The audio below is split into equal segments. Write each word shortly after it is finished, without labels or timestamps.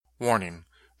Warning: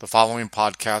 the following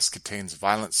podcast contains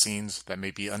violent scenes that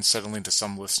may be unsettling to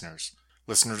some listeners.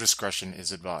 Listener discretion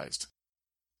is advised.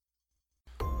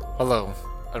 Hello,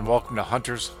 and welcome to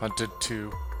Hunters Hunted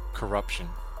 2 Corruption.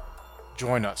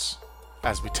 Join us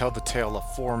as we tell the tale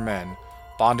of four men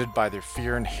bonded by their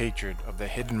fear and hatred of the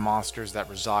hidden monsters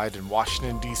that reside in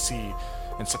Washington, D.C.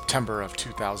 in September of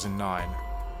 2009.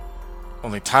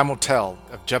 Only time will tell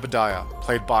if Jebediah,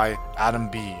 played by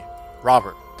Adam B.,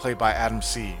 Robert, played by Adam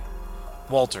C.,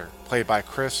 Walter, played by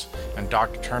Chris, and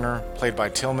Dr. Turner, played by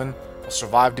Tillman, will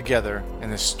survive together in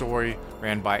this story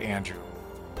ran by Andrew.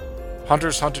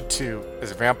 Hunters Hunted 2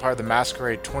 is a Vampire the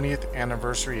Masquerade 20th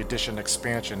Anniversary Edition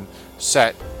expansion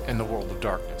set in the World of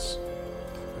Darkness.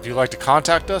 If you'd like to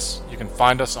contact us, you can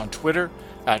find us on Twitter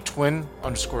at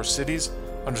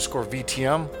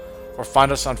twin_cities_VTM or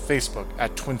find us on Facebook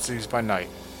at Twin Cities by Night.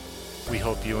 We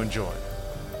hope you enjoy.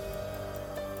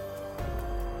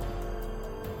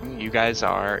 You guys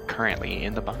are currently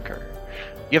in the bunker.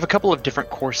 You have a couple of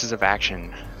different courses of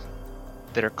action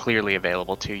that are clearly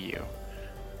available to you.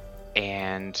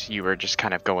 And you are just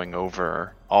kind of going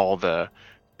over all the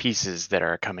pieces that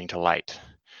are coming to light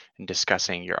and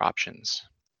discussing your options.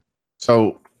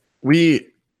 So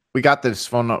we got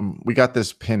this we got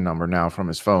this PIN number now from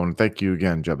his phone. Thank you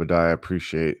again, Jebediah. I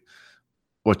appreciate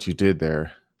what you did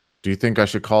there. Do you think I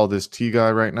should call this T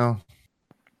guy right now?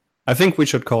 I think we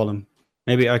should call him.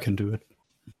 Maybe I can do it.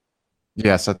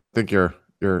 Yes, I think you're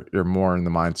more in the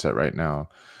mindset right now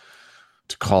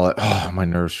to call it. Oh, my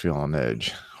nerves feel on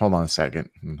edge. Hold on a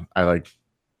second. I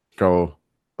go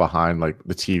behind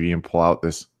the TV and pull out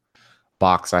this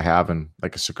box I have in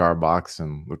a cigar box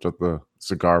and looked at the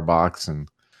cigar box and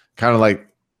kind of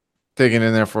digging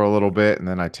in there for a little bit, and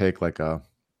then I take a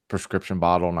prescription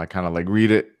bottle and I kind of read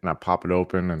it and I pop it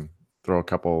open and throw a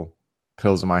couple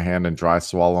pills in my hand and dry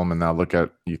swallow them, and now look at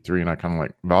you three and I kind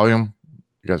of Valium.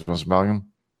 You guys want some Valium?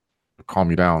 Calm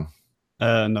you down.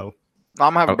 No.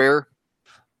 I'm having a beer.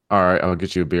 All right, I'll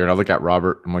get you a beer. And I look at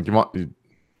Robert. I'm like, you want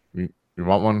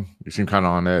one? You seem kind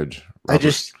of on edge.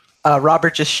 Robert.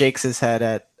 Robert just shakes his head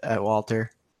at Walter.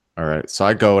 All right, so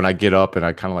I go and I get up and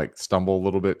I kind of stumble a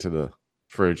little bit to the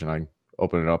fridge and I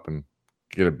open it up and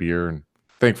get a beer and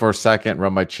think for a second,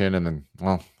 rub my chin, and then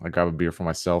I grab a beer for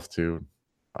myself too.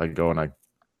 I go and I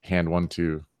hand one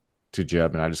to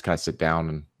Jeb, and I just kind of sit down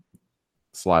and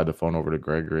slide the phone over to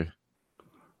Gregory.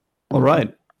 All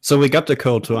right. So we got the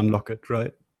code to unlock it,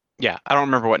 right? Yeah, I don't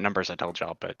remember what numbers I told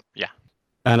y'all, but yeah.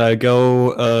 And I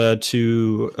go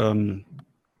to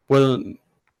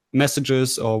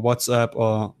messages or WhatsApp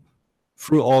or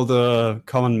through all the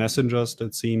common messengers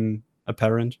that seem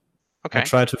apparent. Okay. I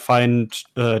try to find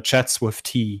chats with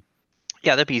T.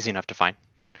 Yeah, that'd be easy enough to find.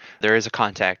 There is a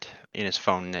contact in his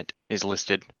phone that is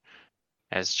listed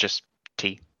as just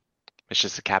T. It's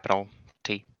just a capital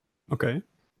T. Okay.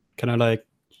 Can I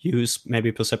use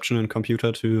maybe perception and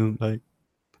computer to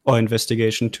or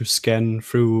investigation to scan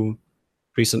through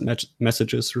recent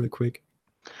messages real quick?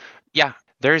 Yeah,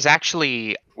 there's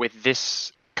actually with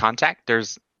this contact,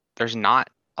 there's not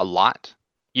a lot.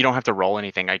 You don't have to roll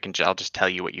anything. I'll just tell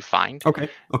you what you find. Okay.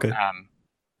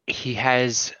 He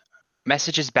has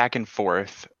messages back and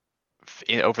forth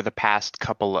over the past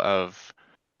couple of,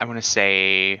 I want to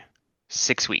say,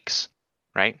 6 weeks,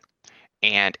 right?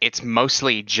 And it's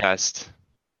mostly just,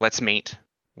 let's meet,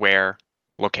 where,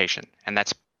 location, and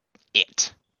that's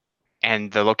it.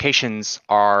 And the locations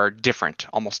are different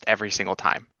almost every single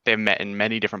time. They've met in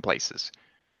many different places.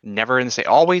 Never in the city,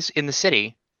 always in the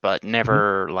city, but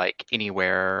never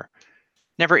anywhere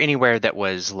that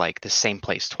was the same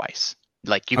place twice.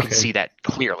 You can see that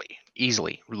clearly,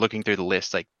 easily, looking through the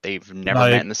list. They've never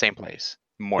met in the same place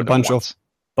more than once. A bunch of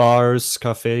bars,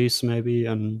 cafes, maybe,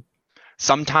 and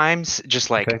sometimes just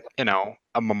a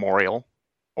memorial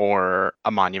or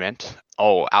a monument.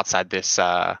 Oh, outside this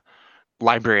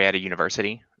library at a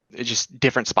university. It's just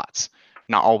different spots.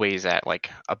 Not always at a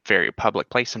very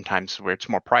public place. Sometimes where it's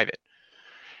more private.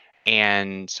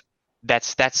 And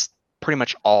that's pretty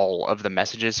much all of the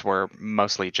messages were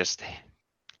mostly just,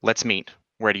 let's meet.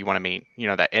 Where do you want to meet?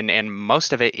 That, and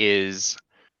most of it is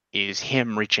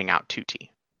him reaching out to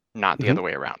T, not the other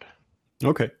way around.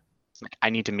 Okay.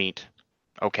 I need to meet.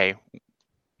 Okay,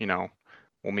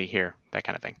 we'll meet here. That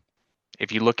kind of thing.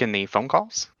 If you look in the phone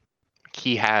calls,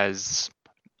 he has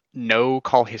no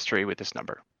call history with this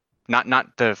number.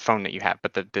 Not the phone that you have,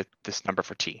 but this number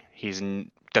for T.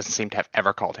 Doesn't seem to have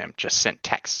ever called him. Just sent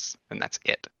texts, and that's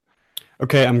it.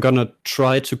 Okay, I'm gonna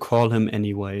try to call him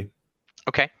anyway.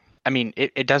 Okay. I mean,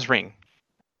 it does ring.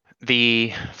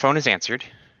 The phone is answered,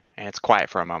 and it's quiet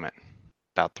for a moment.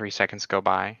 About 3 seconds go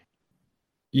by.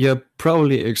 You're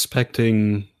probably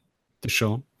expecting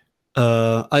Deschamps.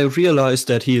 I realized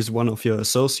that he is one of your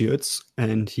associates,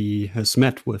 and he has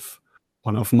met with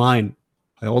one of mine.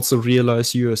 I also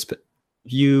realize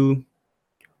you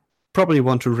probably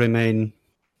want to remain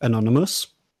anonymous,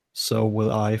 so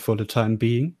will I for the time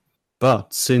being.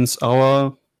 But since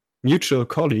our mutual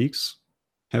colleagues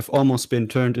have almost been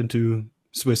turned into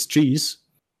Swiss cheese,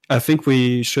 I think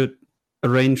we should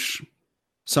arrange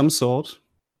some sort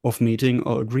of meeting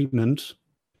or agreement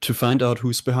to find out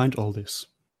who's behind all this.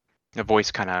 The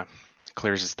voice kind of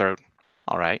clears his throat.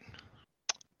 All right.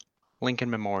 Lincoln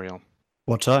Memorial.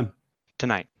 What time?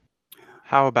 Tonight.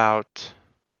 How about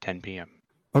 10 p.m.?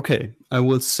 Okay, I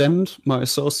will send my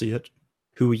associate,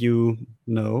 who you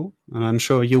know, and I'm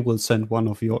sure you will send one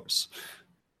of yours.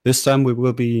 This time we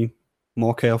will be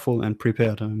more careful and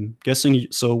prepared. I'm guessing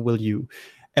so will you.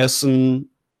 As an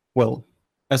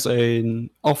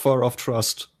offer of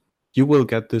trust, you will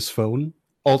get this phone.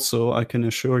 Also, I can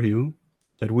assure you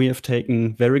that we have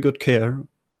taken very good care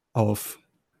of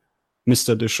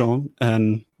Mr. Deschamps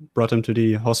and brought him to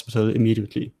the hospital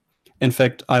immediately. In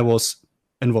fact, I was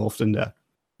involved in that.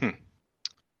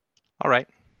 All right.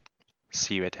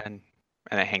 See you at 10.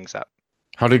 And it hangs up.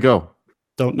 How'd it go?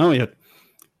 Don't know yet.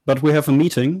 But we have a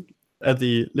meeting at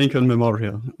the Lincoln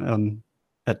Memorial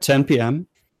at 10 p.m.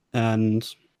 And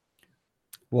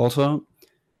Walter,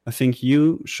 I think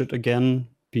you should again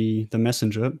be the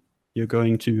messenger. You're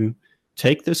going to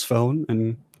take this phone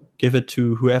and give it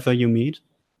to whoever you meet.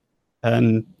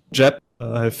 And Jeb,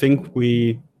 I think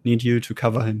we need you to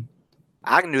cover him.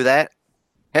 I can do that.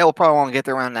 Hey, we'll probably want to get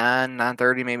there around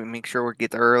 9:30, maybe make sure we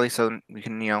get there early so we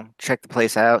can, check the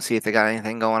place out, see if they got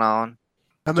anything going on.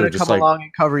 I'm So gonna just come like- along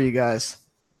and cover you guys.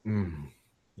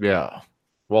 Yeah.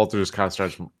 Walter just kind of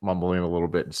starts mumbling a little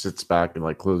bit and sits back and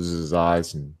like closes his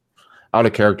eyes and out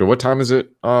of character. What time is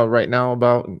it right now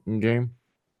about in game?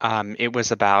 It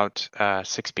was about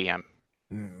 6 p.m.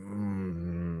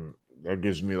 That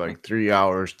gives me like 3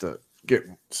 hours to get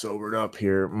sobered up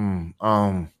here.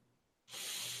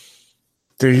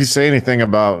 Did he say anything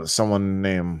about someone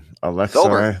named Alexa?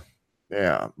 Sober.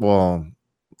 Yeah. Well,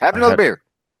 Have another beer.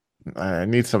 I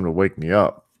need something to wake me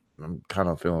up. I'm kind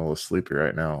of feeling a little sleepy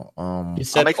right now. He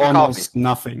said make some almost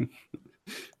nothing.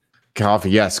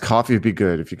 Coffee. Yes, coffee would be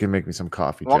good if you can make me some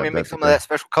coffee. You want me Jeb, to make that'd some be of that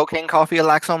special cocaine coffee you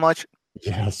like so much? good.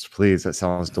 Yes, please. That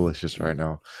sounds delicious right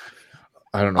now.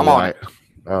 I don't know I'm on why.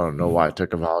 I don't know why I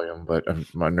took a Valium, but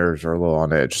my nerves are a little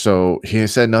on edge. So he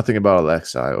said nothing about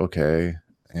Alexa. Okay,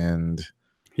 and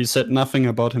He said nothing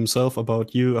about himself,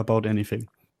 about you, about anything.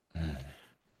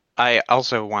 I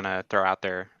also want to throw out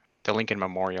there the Lincoln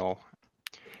Memorial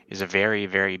is a very,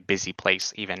 very busy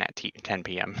place, even at 10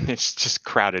 p.m. It's just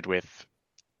crowded with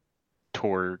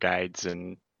tour guides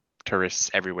and tourists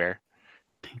everywhere.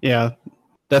 Yeah,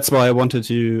 that's why I wanted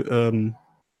to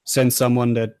send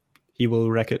someone that he will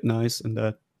recognize and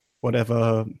that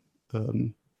whatever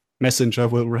messenger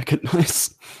will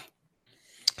recognize.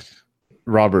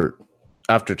 Robert,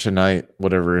 after tonight,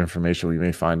 whatever information we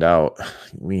may find out,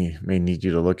 we may need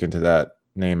you to look into that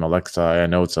name, Alexa. I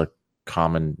know it's a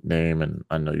common name, and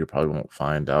I know you probably won't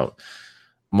find out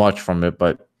much from it,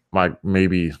 but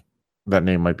maybe that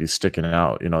name might be sticking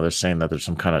out. They're saying that there's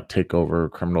some kind of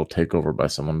criminal takeover by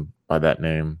someone by that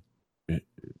name.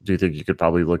 Do you think you could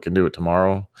probably look into it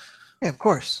tomorrow? Yeah, of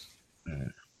course.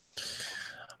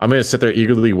 I'm going to sit there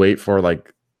eagerly wait for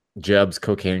like Jeb's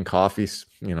cocaine coffees,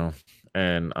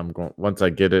 and I'm going, once I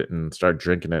get it and start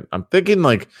drinking it, I'm thinking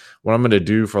like what I'm going to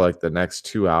do for like the next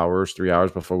 2 hours, 3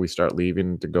 hours before we start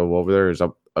leaving to go over there is,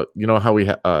 how we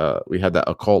had that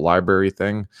occult library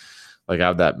thing. Like I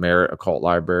have that Merit occult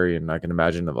library, and I can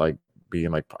imagine it like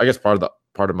being like, I guess part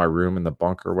of my room in the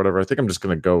bunker or whatever. I think I'm just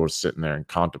going to go sit in there and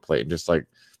contemplate and just like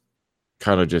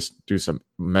kind of just do some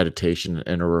meditation and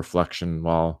inner reflection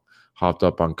while hopped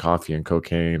up on coffee and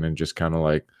cocaine and just kind of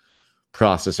like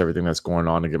process everything that's going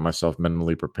on and get myself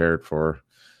mentally prepared for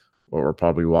what we're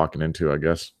probably walking into, I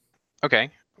guess.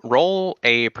 Okay. Roll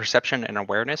a perception and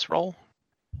awareness roll.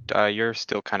 You're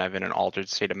still kind of in an altered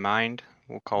state of mind.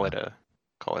 We'll call it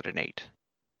an 8.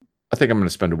 I think I'm going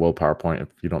to spend a willpower point if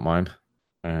you don't mind.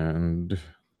 And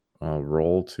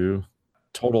roll 2.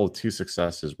 Total of 2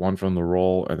 successes, 1 from the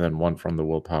roll and then 1 from the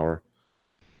willpower.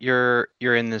 You're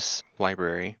in this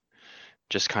library,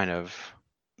 just kind of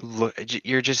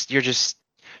you're just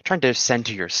trying to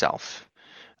center yourself.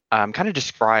 Kind of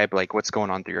describe like what's going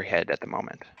on through your head at the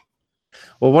moment.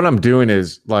 Well, what I'm doing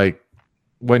is like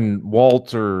when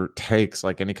Walter takes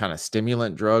like any kind of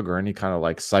stimulant drug or any kind of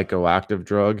like psychoactive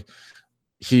drug,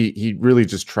 he really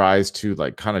just tries to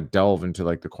like kind of delve into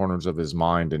like the corners of his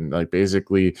mind and like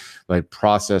basically like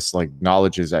process like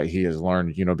knowledges that he has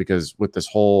learned, because with this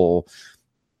whole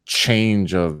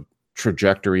change of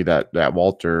trajectory that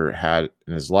Walter had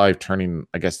in his life, turning,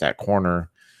 I guess, that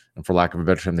corner, and for lack of a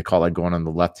better term, they call it like going on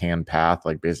the left-hand path,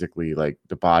 like basically like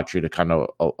debauchery to kind of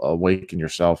awaken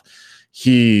yourself.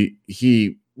 He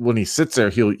when he sits there,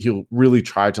 he'll really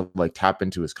try to like tap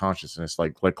into his consciousness,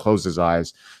 like close his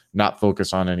eyes, not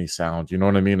focus on any sound, you know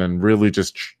what I mean, and really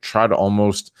just try to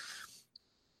almost,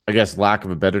 I guess, lack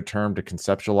of a better term, to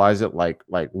conceptualize it, like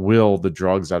will the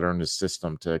drugs that are in his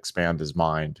system to expand his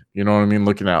mind. You know what I mean?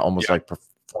 Looking at almost like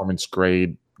performance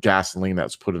grade gasoline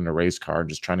that's put in a race car and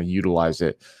just trying to utilize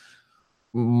it.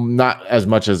 Not as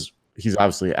much as he's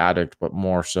obviously an addict, but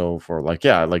more so for like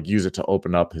use it to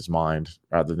open up his mind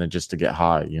rather than just to get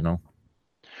high,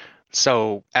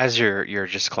 So as you're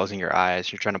just closing your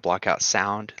eyes, you're trying to block out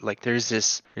sound. Like there's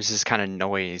this kind of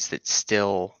noise that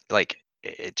still like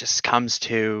it just comes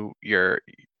to your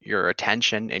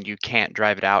attention and you can't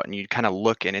drive it out, and you kind of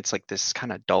look and it's like this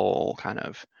kind of dull, kind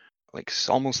of like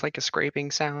almost like a scraping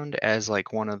sound as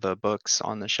like one of the books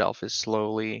on the shelf is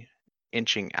slowly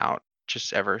inching out,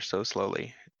 just ever so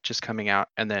slowly, just coming out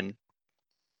and then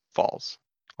falls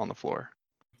on the floor.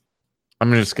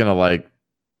 I'm just gonna like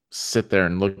sit there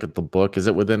and look at the book. Is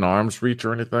it within arm's reach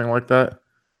or anything like that?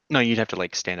 No, you'd have to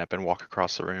like stand up and walk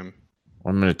across the room.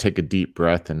 I'm gonna take a deep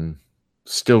breath and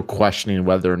still questioning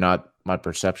whether or not my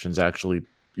perception's actually,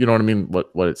 you know what I mean,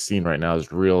 what it's seen right now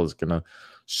is real, is gonna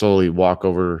slowly walk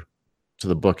over to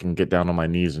the book and get down on my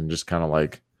knees and just kind of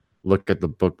like look at the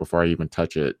book before I even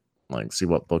touch it, like see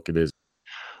what book it is.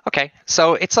 Okay,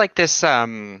 so it's like this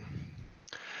one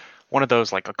of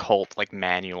those like occult like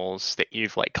manuals that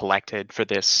you've like collected for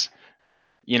this.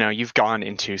 You've gone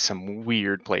into some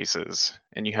weird places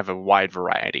and you have a wide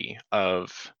variety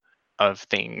of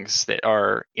things that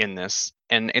are in this,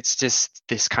 and it's just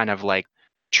this kind of like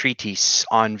treatise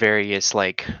on various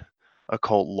like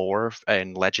occult lore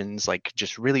and legends, like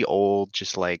just really old,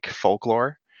 just like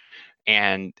folklore,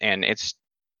 and it's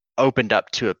opened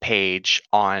up to a page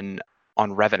on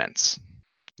revenants,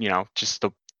 just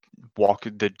the walk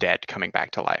the dead coming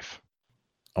back to life.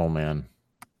 Oh man,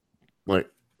 like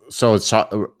so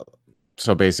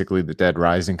basically the dead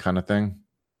rising kind of thing.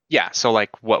 Yeah, so like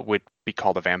what would be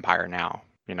called a vampire now,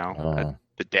 the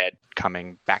dead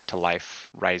coming back to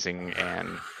life, rising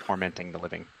and tormenting the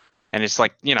living. And it's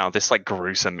like, this like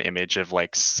gruesome image of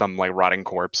like some like rotting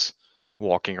corpse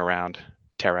walking around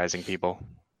terrorizing people,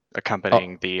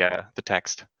 accompanying the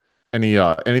text.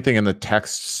 Anything in the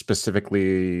text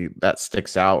specifically that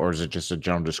sticks out, or is it just a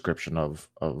general description of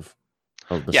the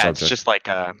subject? It's just like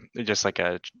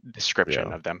a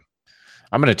description of them.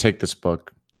 I'm gonna take this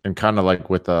book and kind of like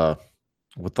with the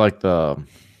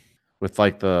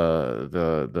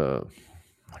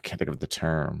I can't think of the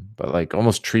term, but like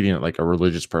almost treating it like a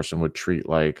religious person would treat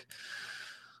like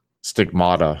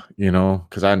stigmata,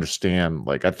 because I understand,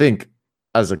 like I think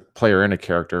as a player and a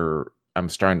character, I'm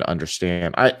starting to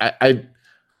understand. I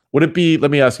would it be, let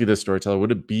me ask you this, storyteller,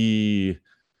 would it be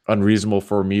unreasonable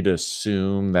for me to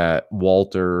assume that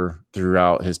Walter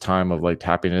throughout his time of like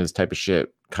tapping in this type of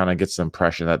shit kind of gets the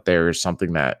impression that there is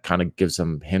something that kind of gives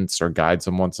him hints or guides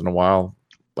him once in a while?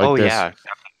 Like this? Yeah.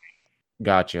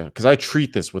 Gotcha. Because I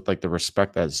treat this with like the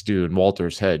respect that's due in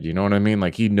Walter's head. You know what I mean?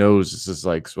 Like he knows this is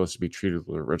like supposed to be treated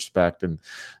with respect. And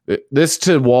this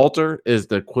to Walter is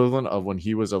the equivalent of when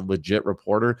he was a legit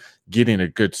reporter getting a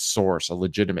good source, a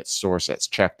legitimate source that's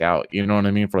checked out. You know what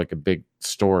I mean? For like a big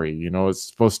story. It's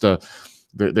supposed to.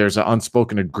 There's an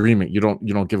unspoken agreement. You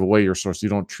don't give away your source. You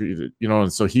don't treat it.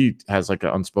 And so he has like an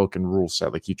unspoken rule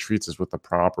set. Like he treats us with the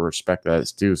proper respect that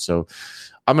it's due. So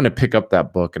I'm going to pick up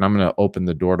that book and I'm going to open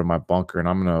the door to my bunker and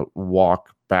I'm going to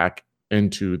walk back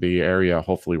into the area,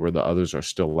 hopefully where the others are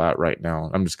still at right now.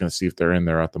 I'm just going to see if they're in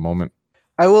there at the moment.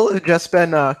 I will have just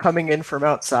been coming in from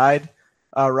outside.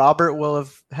 Robert will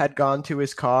had gone to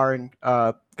his car and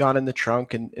gone in the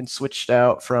trunk and switched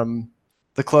out from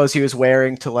the clothes he was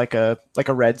wearing to like a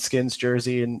Redskins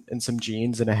jersey and some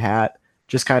jeans and a hat.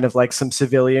 Just kind of like some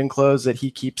civilian clothes that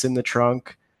he keeps in the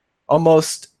trunk.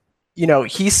 Almost,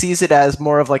 he sees it as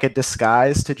more of like a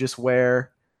disguise to just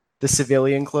wear the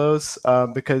civilian clothes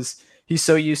because he's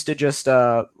so used to just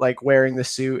like wearing the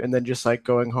suit and then just like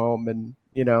going home and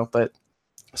but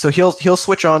so he'll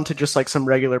switch on to just like some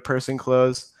regular person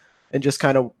clothes and just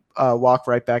kind of walk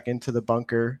right back into the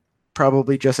bunker,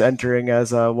 probably just entering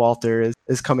as Walter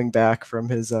is coming back from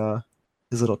his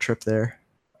little trip there.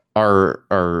 Are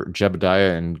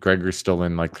Jebediah and Gregory still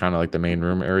in like kind of like the main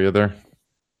room area there?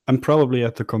 I'm probably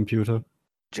at the computer.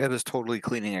 Jeb is totally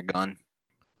cleaning a gun.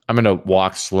 I'm gonna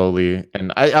walk slowly,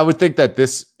 and I would think that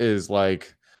this is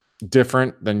like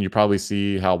different than you probably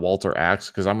see how Walter acts,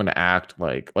 because I'm gonna act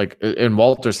like in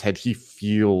Walter's head, he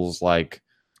feels like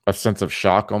a sense of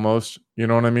shock almost. You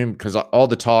know what I mean? Because all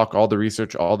the talk, all the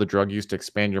research, all the drug use to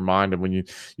expand your mind, and when you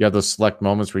have those select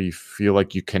moments where you feel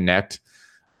like you connect,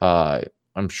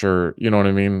 I'm sure you know what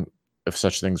I mean. If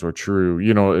such things were true,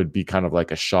 you know, it'd be kind of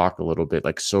like a shock a little bit,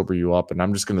 like sober you up. And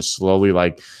I'm just gonna slowly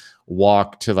like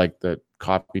walk to like the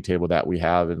coffee table that we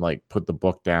have and like put the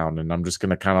book down, and I'm just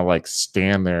gonna kind of like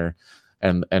stand there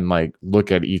and like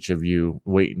look at each of you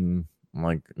waiting,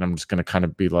 like, and I'm just gonna kind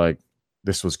of be like,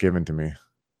 this was given to me.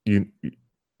 You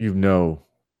know,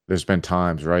 there's been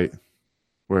times, right,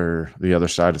 where the other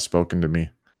side has spoken to me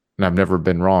and I've never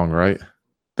been wrong, right?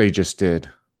 They just did.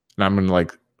 And I'm gonna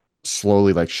like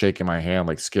slowly like shaking my hand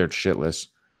like scared shitless,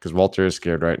 because Walter is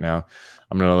scared right now.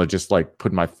 I'm gonna just like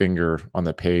put my finger on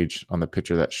the page on the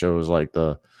picture that shows like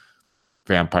the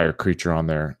vampire creature on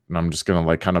there, and I'm just gonna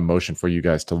like kind of motion for you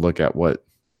guys to look at what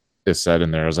is said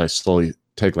in there as I slowly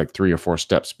take like 3 or 4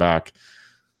 steps back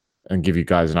and give you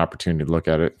guys an opportunity to look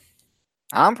at it.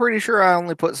 I'm pretty sure I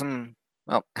only put some.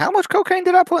 Well, how much cocaine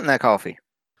did I put in that coffee?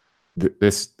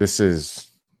 This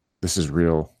is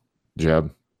real,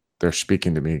 Jeb. They're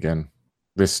speaking to me again.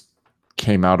 This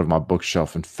came out of my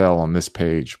bookshelf and fell on this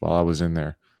page while I was in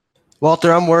there.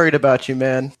 Walter, I'm worried about you,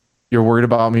 man. You're worried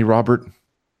about me, Robert?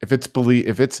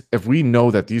 If we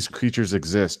know that these creatures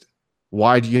exist,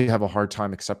 why do you have a hard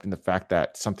time accepting the fact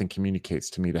that something communicates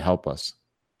to me to help us?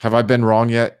 Have I been wrong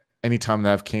yet? Anytime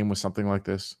that I've came with something like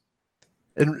this?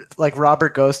 And like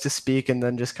Robert goes to speak and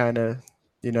then just kind of,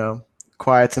 you know,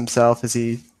 quiets himself as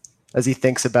he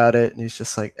thinks about it, and he's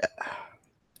just like,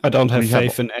 I don't have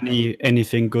faith in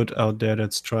anything good out there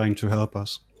that's trying to help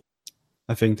us.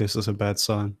 I think this is a bad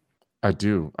sign. I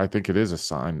do. I think it is a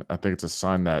sign. I think it's a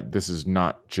sign that this is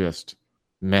not just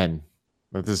men,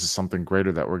 that this is something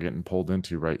greater that we're getting pulled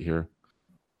into right here.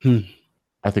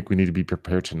 I think we need to be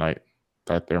prepared tonight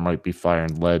that there might be fire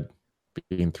and lead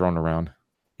being thrown around.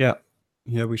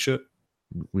 Yeah, we should.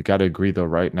 We got to agree though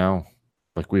right now,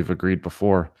 like we've agreed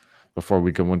before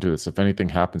we go into this. If anything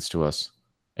happens to us,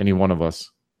 any one of us,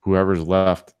 whoever's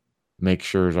left, make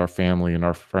sure our family and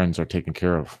our friends are taken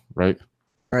care of, right?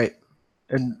 Right.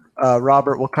 And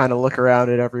Robert will kind of look around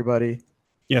at everybody.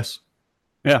 Yes.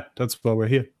 Yeah, that's why we're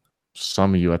here.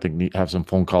 Some of you, I think, have some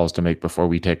phone calls to make before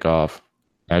we take off.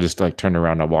 And I just like turned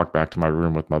around and I walked back to my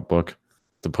room with my book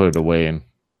to put it away and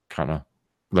kind of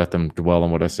let them dwell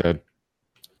on what I said.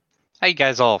 How you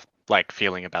guys all like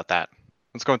feeling about that?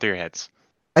 What's going through your heads?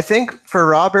 I think for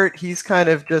Robert, he's kind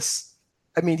of just,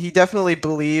 I mean, he definitely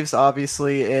believes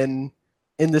obviously in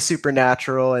the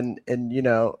supernatural and you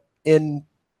know, in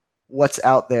what's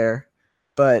out there,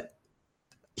 but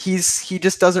he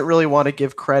just doesn't really want to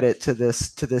give credit to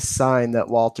this sign that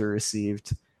Walter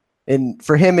received. And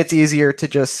for him, it's easier to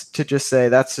just say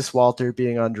that's just Walter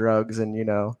being on drugs, and you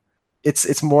know,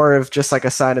 it's more of just like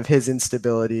a sign of his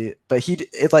instability. But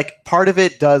like part of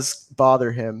it does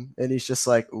bother him, and he's just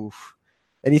like, oof.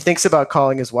 And he thinks about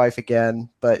calling his wife again,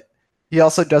 but he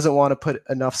also doesn't want to put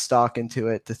enough stock into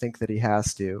it to think that he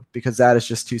has to, because that is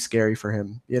just too scary for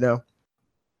him, you know?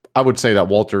 I would say that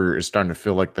Walter is starting to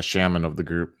feel like the shaman of the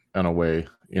group in a way,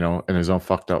 you know, in his own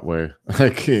fucked up way.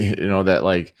 Like, you know, that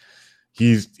like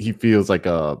he feels like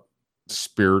a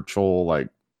spiritual, like,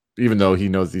 even though he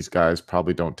knows these guys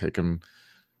probably don't take him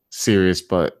serious,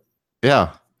 but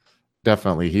yeah,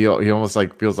 definitely. He almost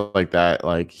like feels like that,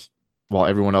 like while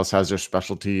everyone else has their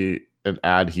specialty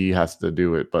and he has to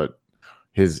do it, but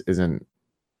his isn't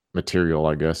material,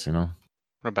 I guess, you know.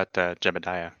 What about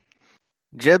Jebediah?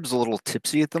 Jeb's a little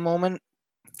tipsy at the moment.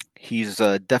 He's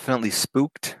definitely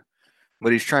spooked,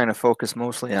 but he's trying to focus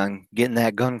mostly on getting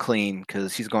that gun clean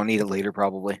because he's going to need it later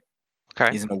probably.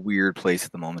 Okay. He's in a weird place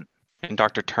at the moment. And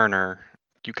Dr. Turner,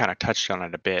 you kind of touched on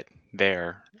it a bit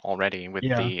there already with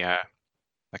the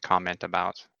comment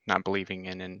about not believing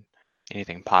in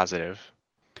anything positive.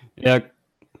 Yeah,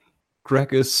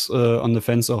 Greg is on the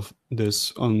fence of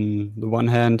this. On the one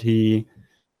hand, he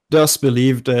does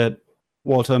believe that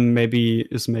Walter maybe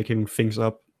is making things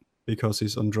up because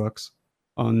he's on drugs.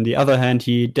 On the other hand,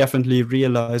 he definitely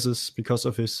realizes, because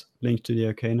of his link to the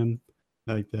Arcanum,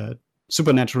 like that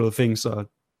supernatural things are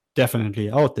definitely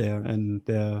out there, and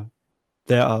there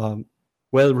are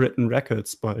well-written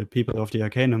records by people of the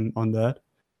Arcanum on that.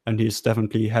 And he's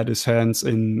definitely had his hands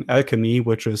in alchemy,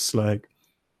 which is like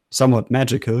somewhat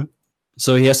magical.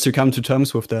 So he has to come to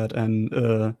terms with that.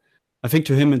 And I think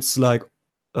to him it's like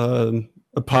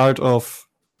a part of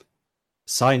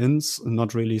science,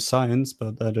 not really science,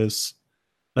 but that is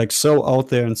like so out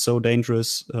there and so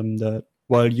dangerous that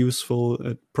while useful,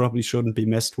 it probably shouldn't be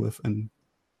messed with, and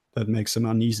that makes him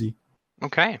uneasy.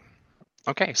 Okay.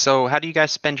 Okay. So how do you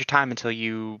guys spend your time until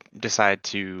you decide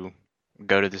to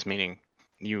go to this meeting?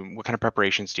 What kind of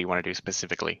preparations do you want to do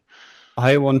specifically?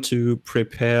 I want to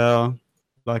prepare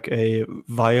like a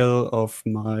vial of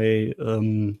my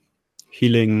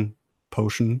healing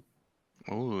potion.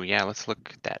 Ooh, yeah, let's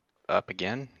look that up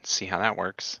again, see how that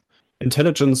works.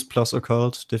 Intelligence plus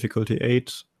occult, difficulty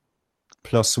 8,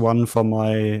 +1 for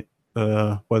my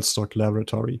well-stocked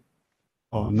laboratory.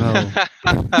 Oh no.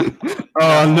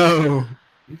 Oh no.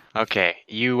 Okay,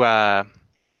 you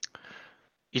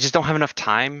just don't have enough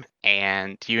time,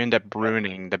 and you end up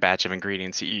ruining the batch of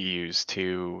ingredients that you use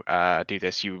to do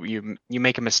this. You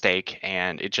make a mistake,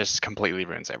 and it just completely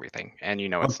ruins everything, and you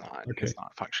know it's not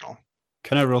functional.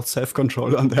 Can I roll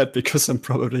self-control on that, because I'm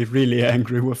probably really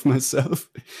angry with myself?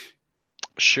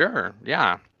 Sure,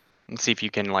 yeah. Let's see if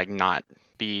you can like not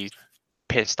be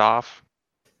pissed off.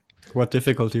 What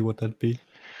difficulty would that be?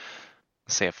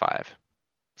 Let's say a 5.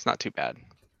 It's not too bad.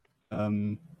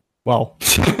 Wow.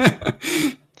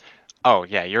 Oh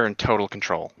yeah, you're in total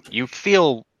control. You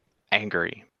feel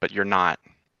angry, but you're not.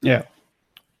 Yeah.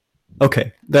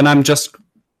 Okay, then I'm just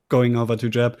going over to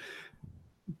Jeb.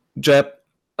 Jeb,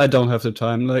 I don't have the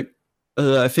time. Like,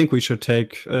 I think we should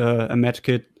take a med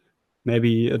kit,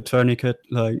 maybe a tourniquet,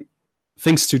 like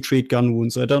things to treat gun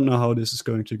wounds. I don't know how this is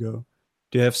going to go.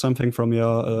 Do you have something from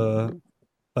your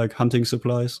like hunting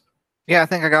supplies? Yeah, I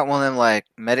think I got one of them like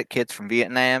medic kits from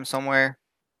Vietnam somewhere.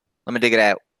 Let me dig it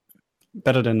out.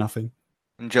 Better than nothing.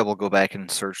 And Jeb will go back and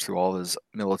search through all his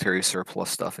military surplus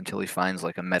stuff until he finds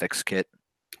like a medic's kit.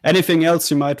 Anything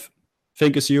else you might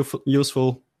think is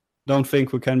useful? Don't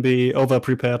think we can be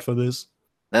over-prepared for this.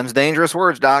 Them's dangerous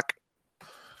words, Doc.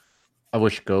 I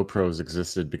wish GoPros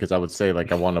existed, because I would say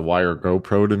like I want to wire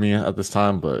GoPro to me at this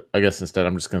time, but I guess instead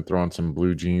I'm just gonna throw on some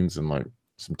blue jeans and like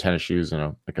some tennis shoes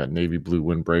and like a navy blue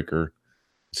windbreaker.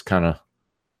 Just kind of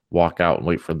walk out and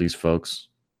wait for these folks.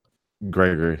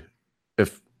 Gregory,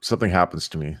 if something happens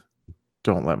to me,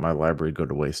 don't let my library go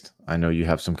to waste. I know you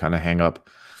have some kind of hang up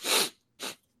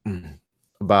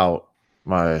about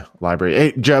my library.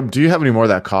 Hey, Jeb, do you have any more of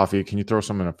that coffee? Can you throw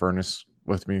some in a furnace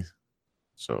with me?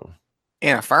 So,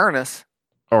 In a furnace?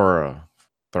 or a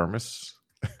thermos?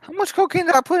 How much cocaine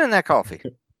did I put in that coffee?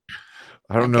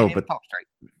 I don't know, can't even but talk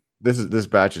straight. this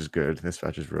batch is good. This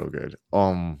batch is real good.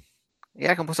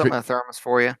 Yeah, I can put something in a thermos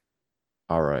for you.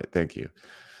 All right, thank you.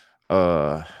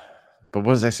 But what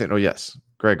was I saying? Oh, yes,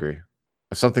 Gregory.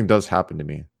 If something does happen to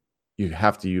me, you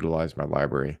have to utilize my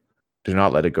library. Do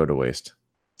not let it go to waste.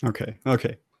 Okay.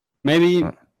 Maybe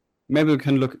we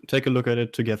can take a look at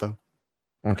it together.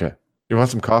 Okay. You want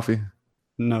some coffee?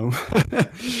 No.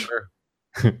 Sure.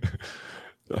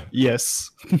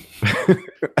 Yes.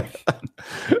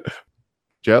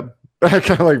 Jeb? I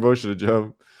kind of like motion to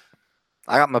Jeb.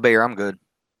 I got my beer. I'm good.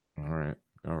 All right.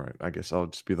 I guess I'll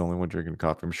just be the only one drinking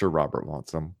coffee. I'm sure Robert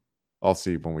wants some. I'll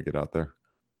see when we get out there.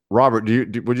 Robert,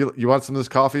 would you want some of this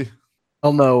coffee?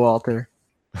 Oh no, Walter.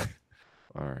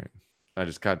 All right. I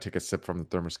just kind of take a sip from the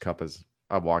thermos cup as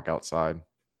I walk outside.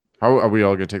 How are we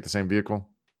all going to take the same vehicle?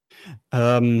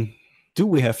 Do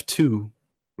we have 2?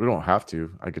 We don't have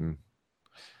to.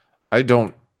 I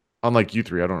don't, unlike you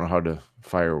three, I don't know how to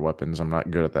fire weapons. I'm not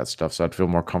good at that stuff. So I'd feel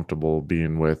more comfortable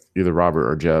being with either Robert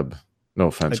or Jeb. No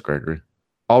offense, Gregory.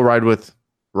 I'll ride with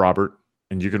Robert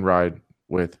and you can ride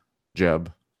with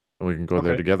Jeb and we can go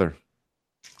there together.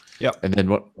 Yeah. And then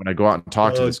when I go out and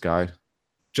talk to this guy,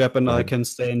 Jeb and Go I ahead. can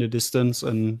stay in the distance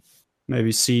and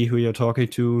maybe see who you're talking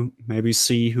to, maybe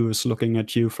see who is looking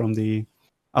at you from the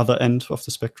other end of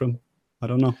the spectrum. I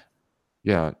don't know.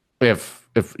 yeah, if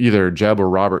either Jeb or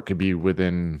Robert could be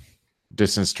within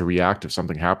distance to react if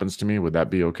something happens to me, would that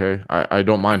be okay? I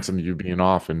don't mind some of you being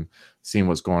off and seeing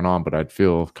what's going on, but I'd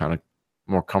feel kind of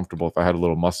more comfortable if I had a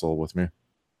little muscle with me.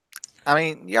 I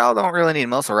mean, y'all don't really need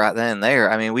muscle right then and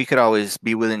there. I mean, we could always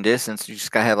be within distance. You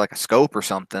just gotta have like a scope or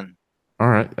something. All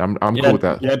right, I'm cool with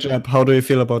that. Yeah, Jeb, how do you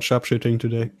feel about sharpshooting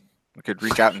today? We could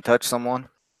reach out and touch someone.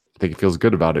 I think it feels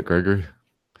good about it, Gregory.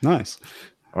 Nice.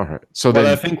 All right, so Well,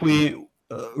 then I think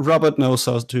Robert knows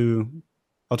how to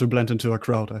blend into a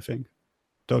crowd, I think.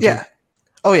 Don't Yeah.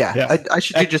 Oh yeah. Yeah. I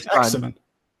should you? do just fine. Excellent.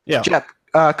 Yeah. Jeb,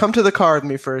 come to the car with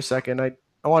me for a second. I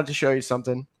wanted to show you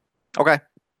something. Okay.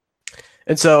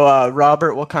 And so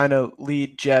Robert will kind of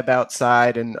lead Jeb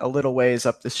outside and a little ways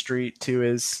up the street to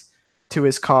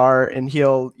his car, and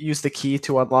he'll use the key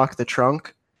to unlock the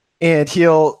trunk. And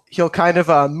he'll kind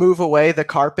of move away the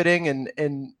carpeting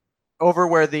and over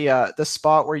where the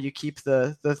spot where you keep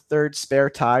the third spare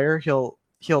tire. He'll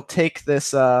take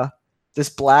this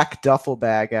black duffel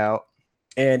bag out,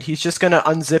 and he's just gonna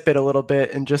unzip it a little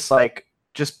bit and just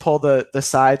pull the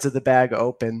sides of the bag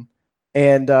open.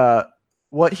 And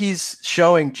what he's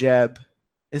showing Jeb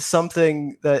is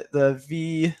something that the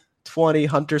V20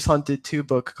 Hunters Hunted 2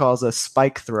 book calls a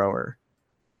spike thrower.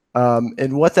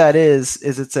 And what that is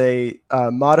it's a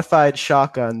modified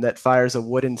shotgun that fires a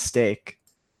wooden stake.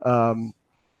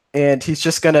 And he's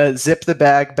just gonna zip the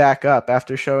bag back up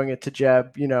after showing it to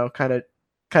Jeb, kind of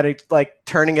like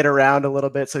turning it around a little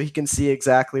bit so he can see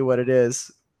exactly what it is,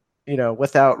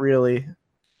 without really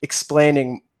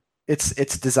explaining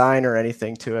its design or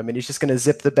anything to him. And he's just gonna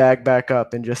zip the bag back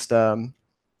up and just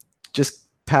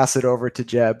pass it over to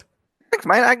Jeb. Thanks,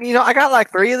 man. I got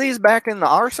like 3 of these back in the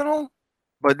arsenal,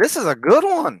 but this is a good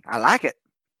one. I like it.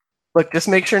 Look, just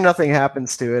make sure nothing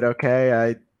happens to it,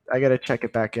 okay? I gotta check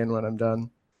it back in when I'm done.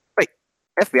 Wait,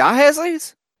 FBI has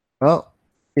these? Well,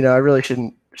 I really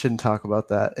shouldn't talk about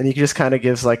that. And he just kind of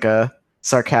gives like a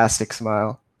sarcastic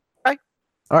smile. Okay.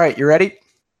 All right, you ready?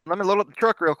 Let me load up the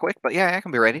truck real quick, but yeah, I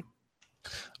can be ready.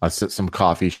 I sip some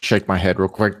coffee, shake my head real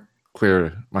quick,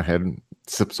 clear my head, and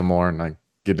sip some more, and I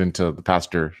get into the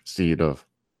passenger seat of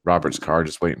Robert's car,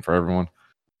 just waiting for everyone.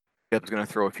 Jeb's going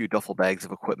to throw a few duffel bags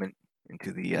of equipment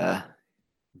into the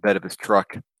bed of his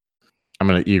truck. I'm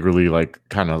going to eagerly,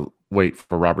 kind of wait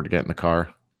for Robert to get in the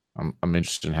car. I'm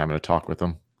interested in having a talk with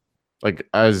him.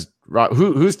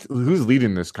 Who's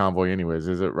leading this convoy anyways?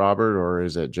 Is it Robert or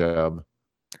is it Jeb?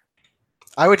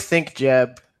 I would think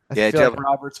Jeb. I feel Jeb. like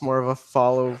Robert's more of a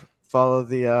follow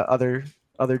the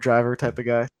other driver type of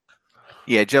guy.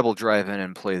 Yeah, Jeb will drive in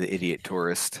and play the idiot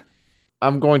tourist.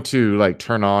 I'm going to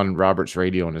turn on Robert's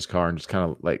radio in his car and just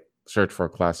kind of search for a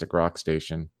classic rock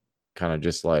station. Kind of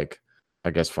just I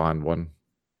guess find one.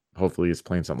 Hopefully he's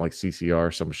playing something like CCR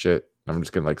or some shit. I'm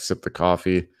just gonna sip the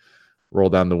coffee, roll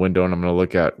down the window, and I'm gonna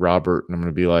look at Robert and I'm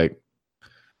gonna be like,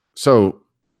 "So,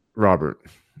 Robert,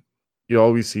 you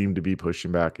always seem to be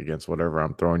pushing back against whatever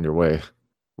I'm throwing your way.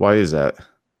 Why is that?"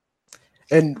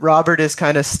 And Robert is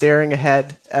kind of staring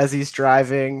ahead as he's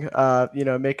driving,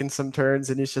 making some turns,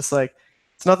 and he's just like,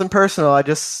 "It's nothing personal. I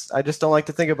just don't like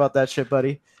to think about that shit,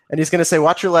 buddy." And he's gonna say,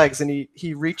 "Watch your legs." And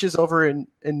he reaches over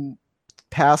and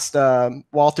past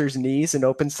Walter's knees and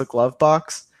opens the glove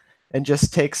box and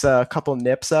just takes a couple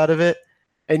nips out of it.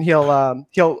 And he'll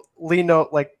lean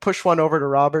out, push one over to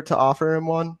Robert to offer him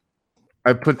one.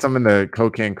 I put some in the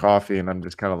cocaine coffee and I'm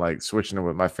just kind of switching it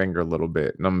with my finger a little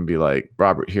bit. And I'm going to be like,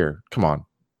 "Robert, here, come on,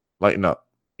 lighten up.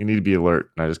 You need to be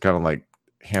alert." And I just kind of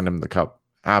hand him the cup.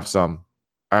 "Have some.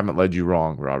 I haven't led you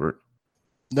wrong, Robert."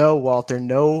 "No, Walter,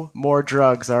 no more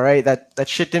drugs, all right? That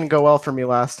shit didn't go well for me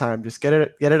last time. Just get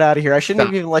it out of here. I shouldn't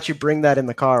have even let you bring that in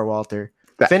the car, Walter.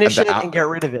 Finish it and get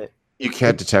rid of it." You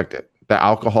can't detect it. The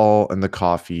alcohol and the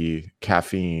coffee,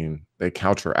 caffeine, they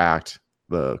counteract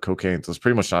the cocaine. So it's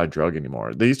pretty much not a drug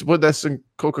anymore. They used to put this in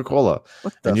Coca-Cola.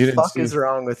 What the fuck is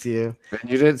wrong with you? And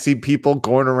you didn't see people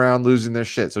going around losing their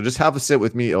shit. So just have a sip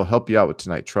with me. It'll help you out with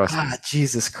tonight. Trust me.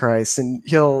 Jesus Christ. And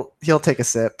he'll take a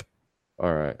sip.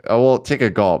 All right. Oh, well, take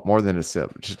a gulp more than a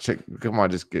sip. Come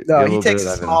on, just get. No, get he takes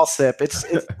a small sip. It's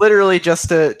literally just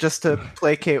to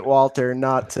placate Walter,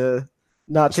 not to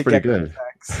That's get good.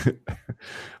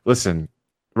 Listen,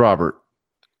 Robert,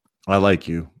 I like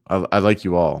you. I like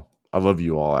you all. I love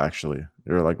you all. Actually,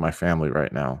 you're like my family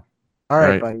right now. All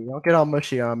right, buddy. Don't get all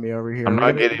mushy on me over here. I'm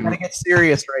not getting. You gotta get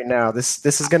serious right now. This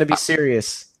is gonna be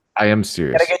serious. I am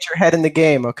serious. You gotta get your head in the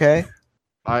game, okay?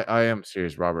 I am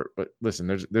serious, Robert. But listen,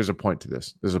 there's a point to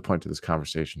this. There's a point to this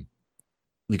conversation.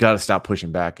 You got to stop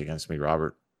pushing back against me,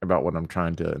 Robert, about what I'm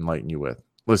trying to enlighten you with.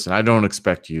 Listen, I don't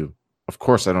expect you. Of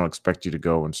course, I don't expect you to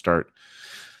go and start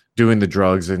doing the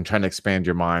drugs and trying to expand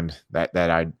your mind that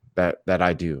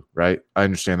I do, right? I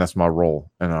understand that's my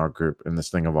role in our group, in this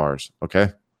thing of ours,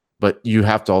 okay? But you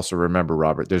have to also remember,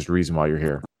 Robert, there's a reason why you're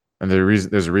here. And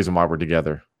there's a reason why we're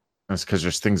together. And it's because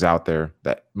there's things out there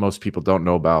that most people don't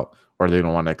know about or they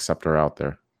don't want to accept are out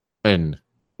there. And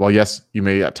while, yes, you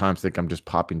may at times think I'm just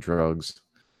popping drugs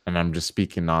and I'm just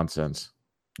speaking nonsense,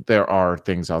 there are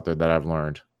things out there that I've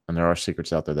learned, and there are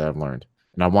secrets out there that I've learned.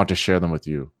 And I want to share them with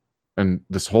you. And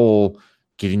this whole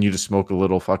getting you to smoke a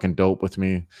little fucking dope with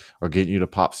me or getting you to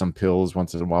pop some pills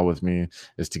once in a while with me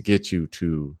is to get you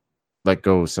to let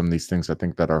go of some of these things I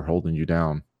think that are holding you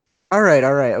down. All right.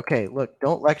 Okay, look,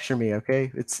 don't lecture me,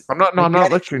 okay? I'm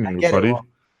not lecturing you, buddy.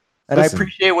 And listen, I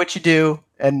appreciate what you do,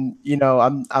 and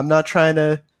I'm not trying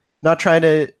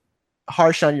to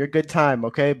harsh on your good time,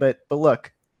 okay? But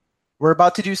look, we're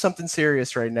about to do something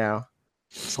serious right now.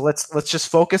 So let's just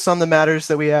focus on the matters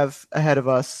that we have ahead of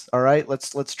us. All right,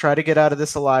 let's try to get out of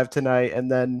this alive tonight,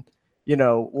 and then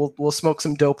we'll smoke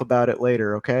some dope about it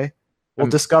later. Okay.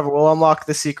 We'll unlock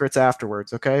the secrets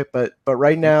afterwards, okay? But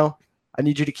right now, I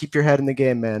need you to keep your head in the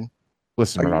game, man.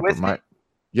 Listen, Are you Robert, with me?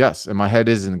 yes, and my head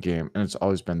is in the game, and it's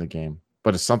always been the game.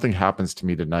 But if something happens to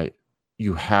me tonight,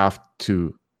 you have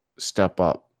to step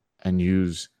up and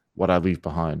use what I leave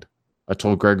behind. I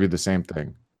told Gregory the same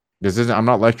thing. I'm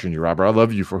not lecturing you, Robert. I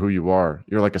love you for who you are.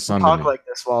 You're like a son to Talk me. like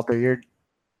this, Walter.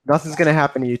 Nothing's gonna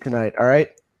happen to you tonight, all right?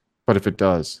 But if it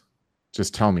does,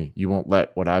 just tell me. You won't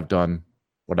let what I've done,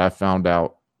 what I've found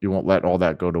out, you won't let all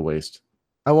that go to waste.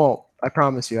 I won't. I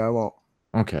promise you, I won't.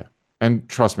 Okay. And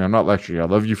trust me, I'm not lecturing you. I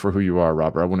love you for who you are,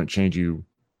 Robert. I wouldn't change you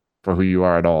for who you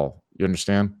are at all. You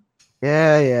understand?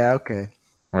 Yeah, okay.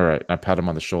 All right. I pat him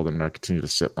on the shoulder and I continue to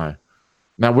sip my.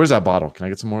 Now, where's that bottle? Can I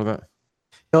get some more of that?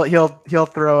 He'll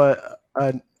throw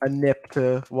a nip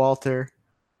to Walter,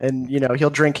 and he'll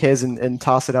drink his and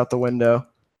toss it out the window.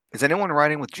 Is anyone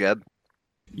riding with Jeb?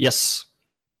 Yes.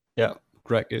 Yeah,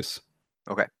 Greg is.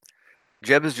 Okay.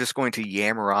 Jeb is just going to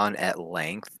yammer on at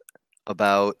length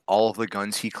about all of the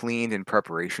guns he cleaned in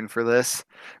preparation for this,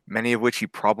 many of which he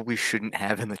probably shouldn't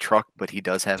have in the truck, but he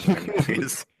does have them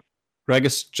anyways. Greg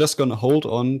is just gonna hold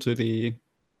on to the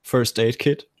first aid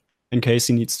kit in case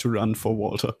he needs to run for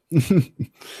Walter.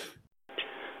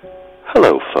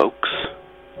 Hello, folks.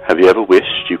 Have you ever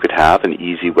wished you could have an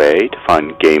easy way to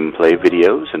find gameplay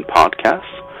videos and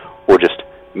podcasts, or just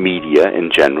media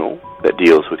in general that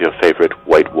deals with your favorite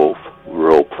White Wolf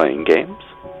role-playing games?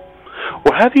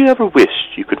 Or have you ever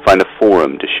wished you could find a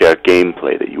forum to share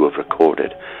gameplay that you have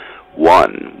recorded,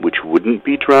 one which wouldn't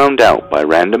be drowned out by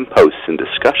random posts and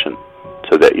discussion,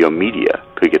 so that your media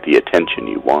could get the attention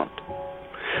you want?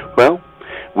 Well,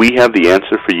 we have the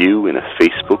answer for you in a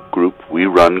Facebook group we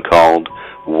run called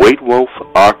White Wolf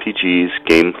RPGs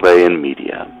Gameplay and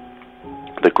Media.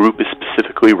 The group is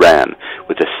specifically ran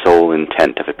with the sole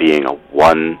intent of it being a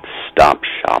one-stop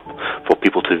shop for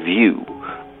people to view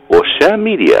or share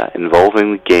media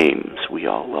involving the games we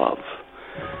all love.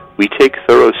 We take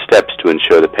thorough steps to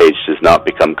ensure the page does not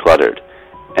become cluttered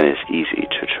and is easy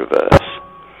to traverse.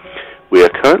 We are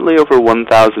currently over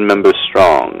 1,000 members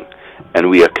strong, and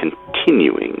we are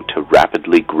continuing to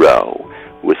rapidly grow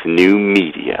with new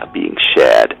media being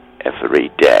shared every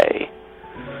day.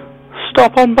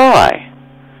 Stop on by.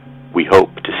 We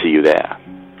hope to see you there.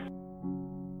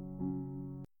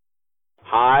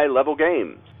 High Level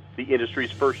Games, the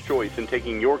industry's first choice in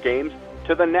taking your games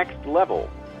to the next level.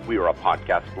 We are a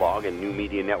podcast blog and new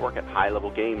media network at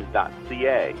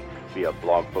highlevelgames.ca. We have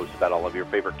blog posts about all of your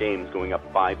favorite games going up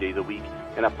 5 days a week,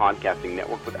 and a podcasting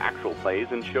network with actual plays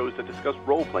and shows that discuss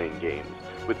role-playing games,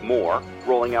 with more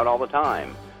rolling out all the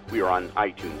time. We are on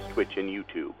iTunes, Twitch, and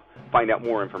YouTube. Find out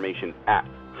more information at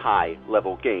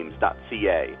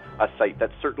highlevelgames.ca, a site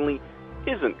that certainly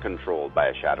isn't controlled by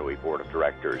a shadowy board of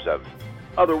directors of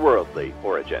otherworldly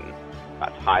origin.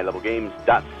 That's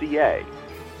highlevelgames.ca.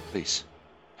 Please,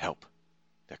 help.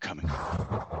 They're coming.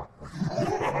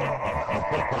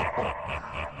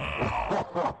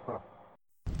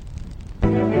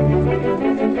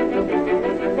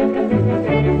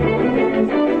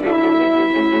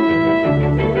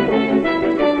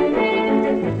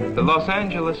 The Los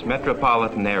Angeles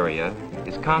metropolitan area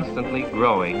is constantly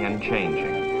growing and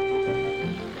changing.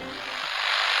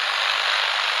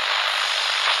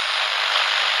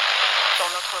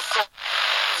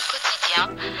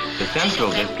 The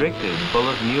Central District is full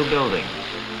of new buildings.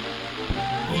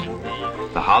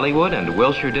 The Hollywood and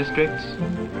Wilshire districts,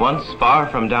 once far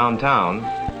from downtown,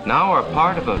 now are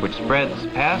part of it which spreads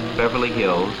past Beverly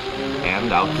Hills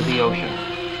and out to the ocean.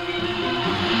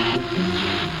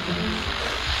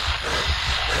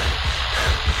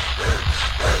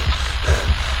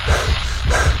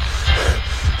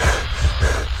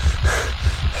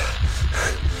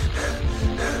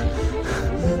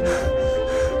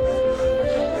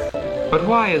 But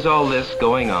why is all this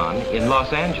going on in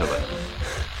Los Angeles?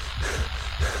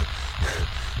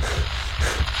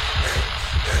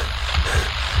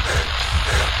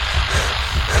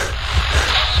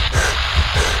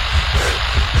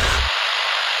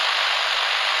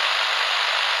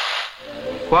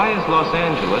 Why is Los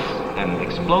Angeles an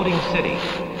exploding city?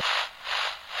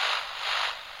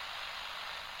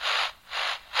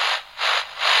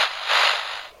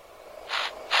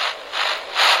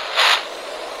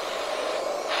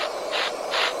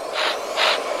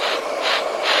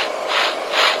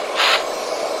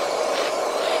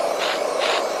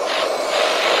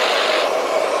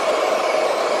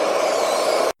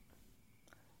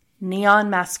 Neon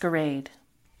Masquerade.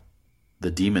 The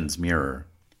Demon's Mirror.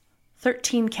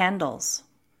 13 Candles.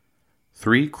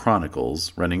 3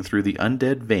 chronicles running through the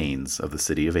undead veins of the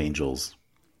City of Angels.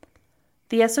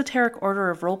 The Esoteric Order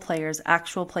of Roleplayers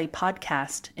Actual Play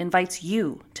podcast invites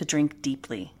you to drink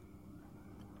deeply.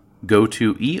 Go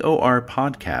to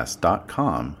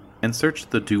eorpodcast.com and search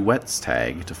the Duets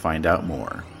tag to find out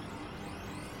more.